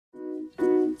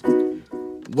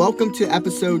Welcome to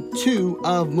episode 2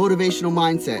 of Motivational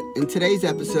Mindset. In today's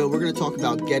episode, we're going to talk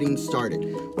about getting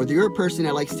started. Whether you're a person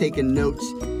that likes taking notes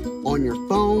on your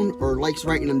phone or likes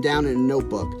writing them down in a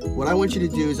notebook, what I want you to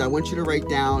do is I want you to write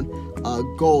down a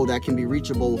goal that can be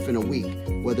reachable within a week.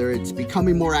 Whether it's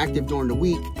becoming more active during the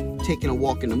week, taking a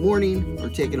walk in the morning, or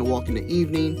taking a walk in the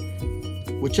evening,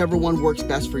 whichever one works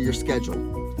best for your schedule.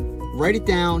 Write it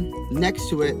down. Next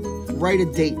to it, write a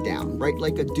date down. Write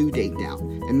like a due date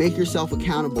down and make yourself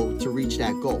accountable to reach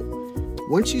that goal.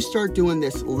 Once you start doing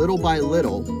this little by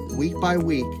little, week by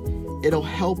week, it'll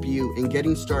help you in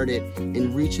getting started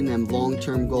in reaching them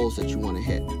long-term goals that you want to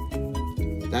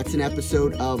hit. That's an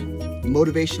episode of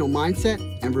Motivational Mindset.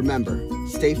 And remember,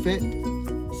 stay fit,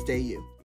 stay you.